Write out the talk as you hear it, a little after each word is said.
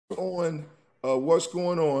on what's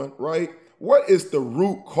going on, right? What is the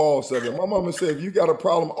root cause of it? My mama said, if you got a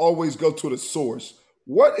problem, always go to the source.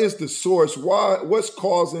 What is the source? Why? What's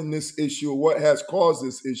causing this issue? What has caused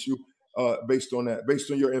this issue? Based on that,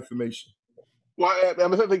 based on your information. Well,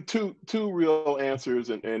 I think two real answers,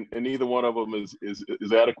 and neither one of them is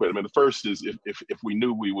adequate. I mean, the first is if we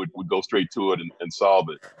knew, we would go straight to it and solve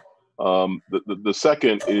it. The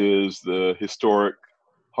second is the historic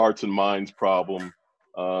hearts and minds problem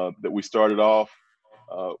that we started off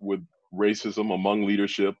with racism among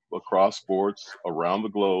leadership across sports around the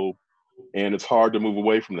globe, and it's hard to move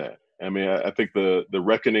away from that. I mean, I think the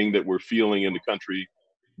reckoning that we're feeling in the country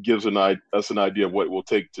gives us an idea of what it will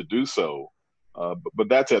take to do so. But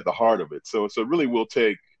that's at the heart of it. So it really will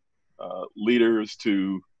take leaders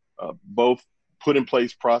to both put in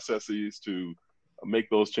place processes to make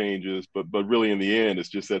those changes, but really in the end, it's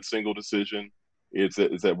just that single decision. It's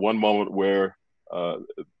that one moment where uh,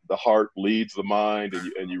 the heart leads the mind,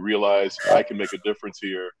 and you realize I can make a difference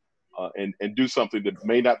here, and do something that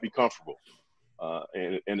may not be comfortable.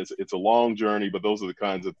 And it's a long journey, but those are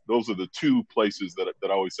the two places that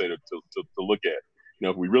I always say to look at.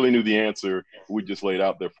 If we really knew the answer, we just laid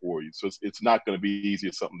out there for you. So it's not going to be easy.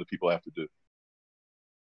 It's something that people have to do.